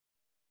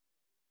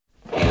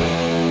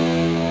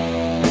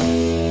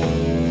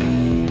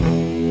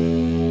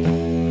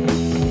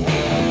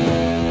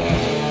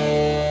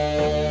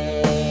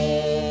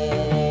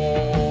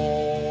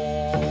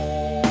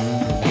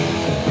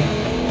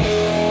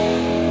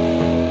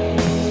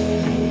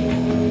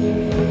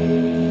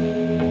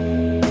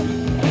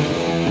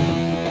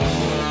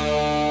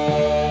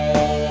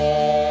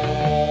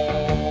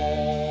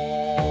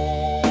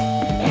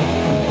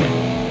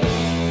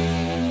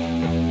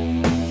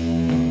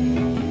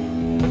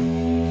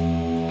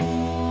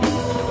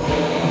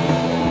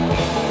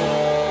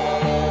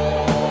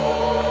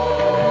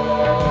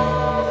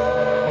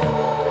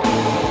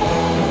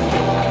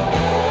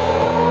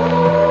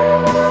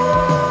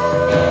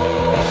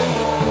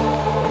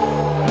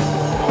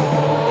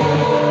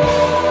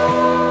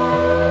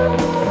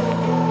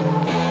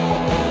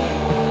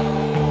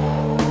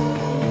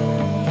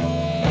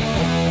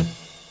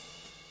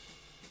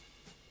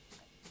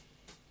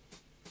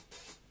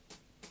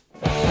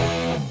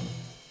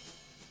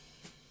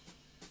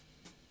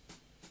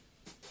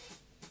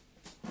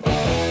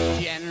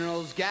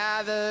Devils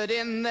gathered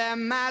in their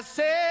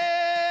masses,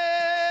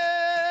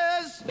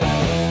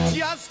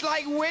 just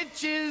like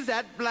witches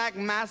at black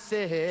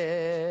masses.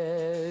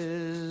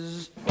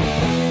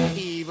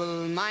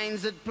 Evil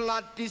minds that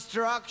plot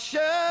destruction,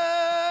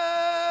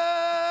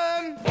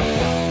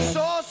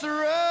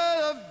 sorcerer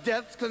of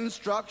death's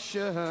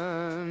construction.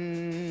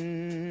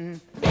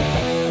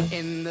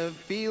 In the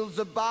fields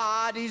of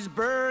bodies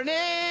burning,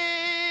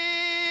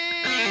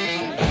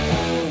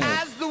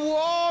 as the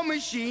war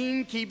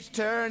machine keeps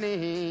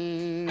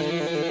turning.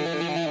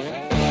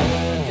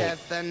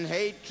 Death and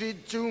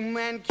hatred to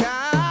mankind,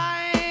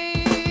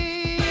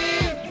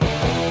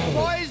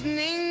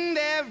 poisoning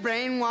their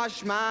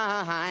brainwashed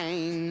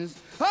minds.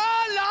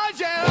 Oh Lord,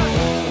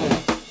 yeah.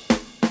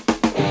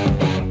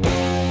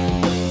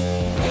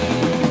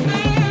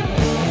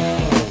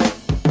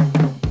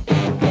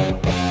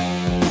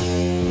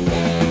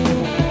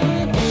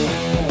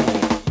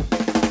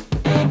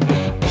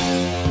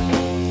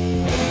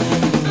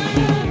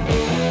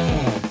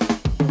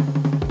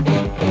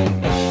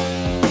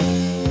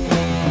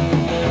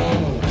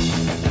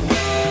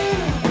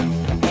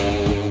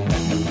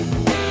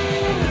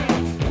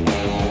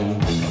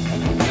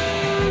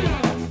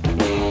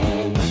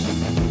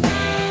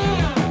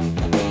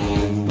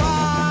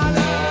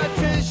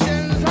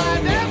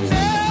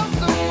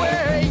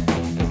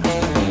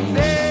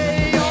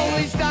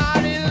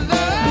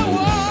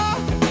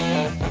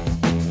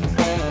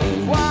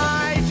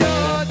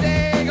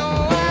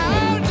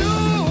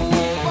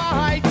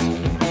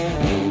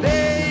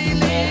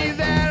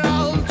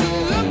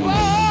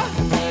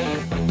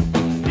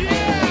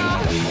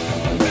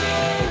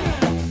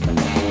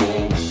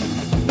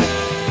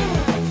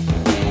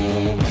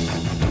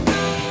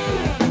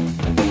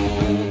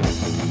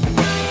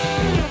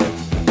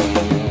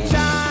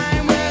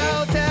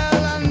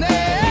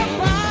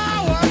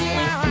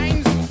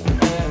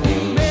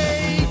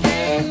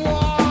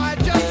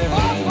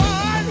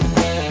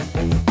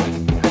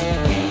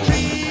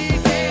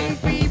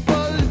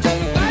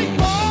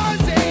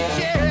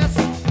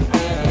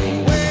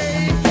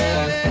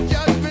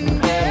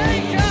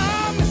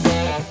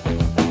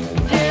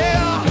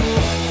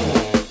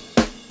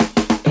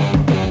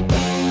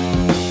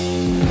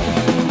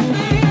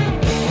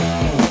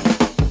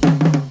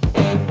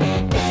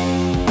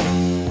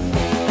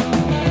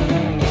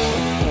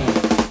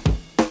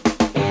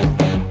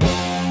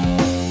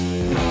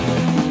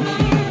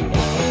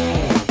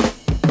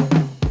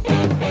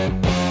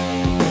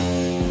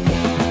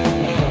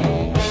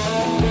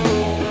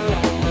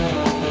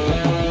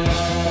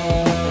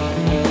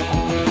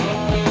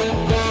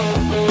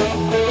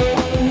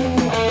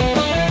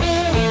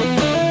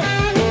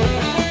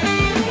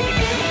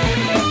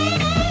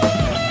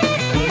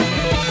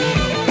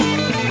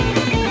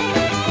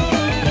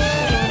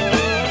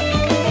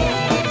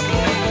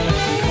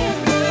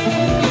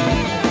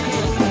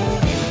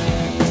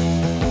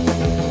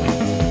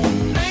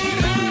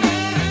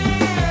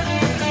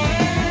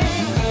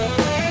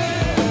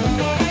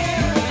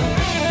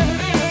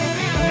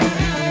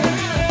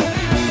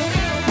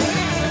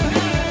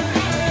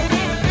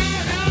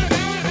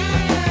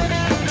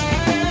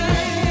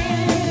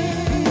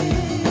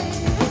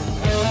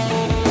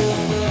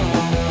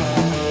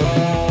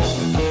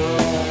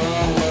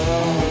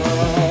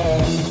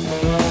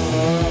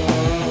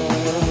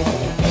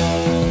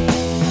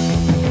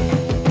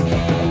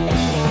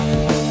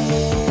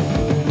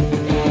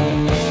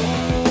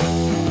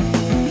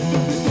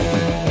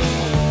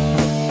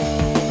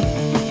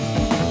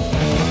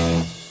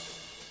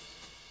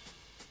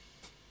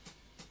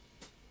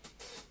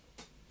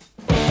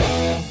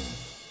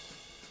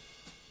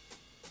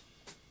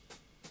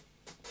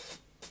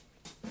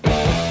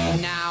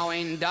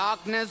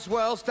 Darkness,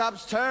 world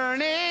stops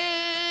turning,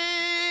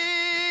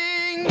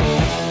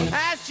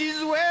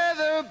 ashes where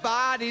the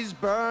body's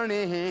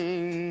burning.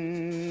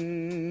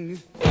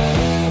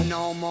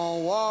 No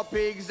more war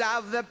pigs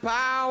have the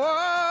power,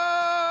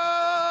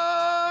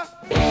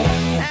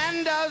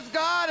 and as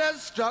God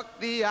has struck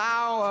the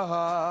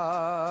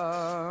hour,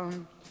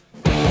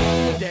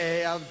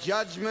 day of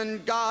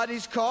judgment God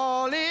is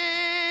calling.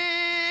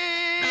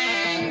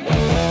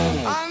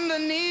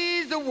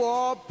 Underneath the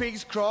war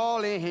pigs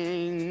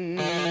crawling,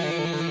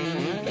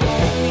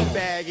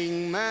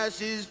 begging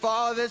mercies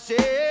for the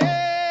sins.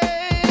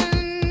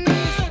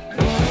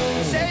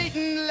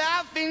 Satan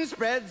laughing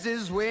spreads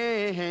his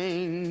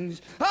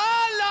wings.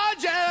 Oh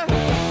Lord, yeah.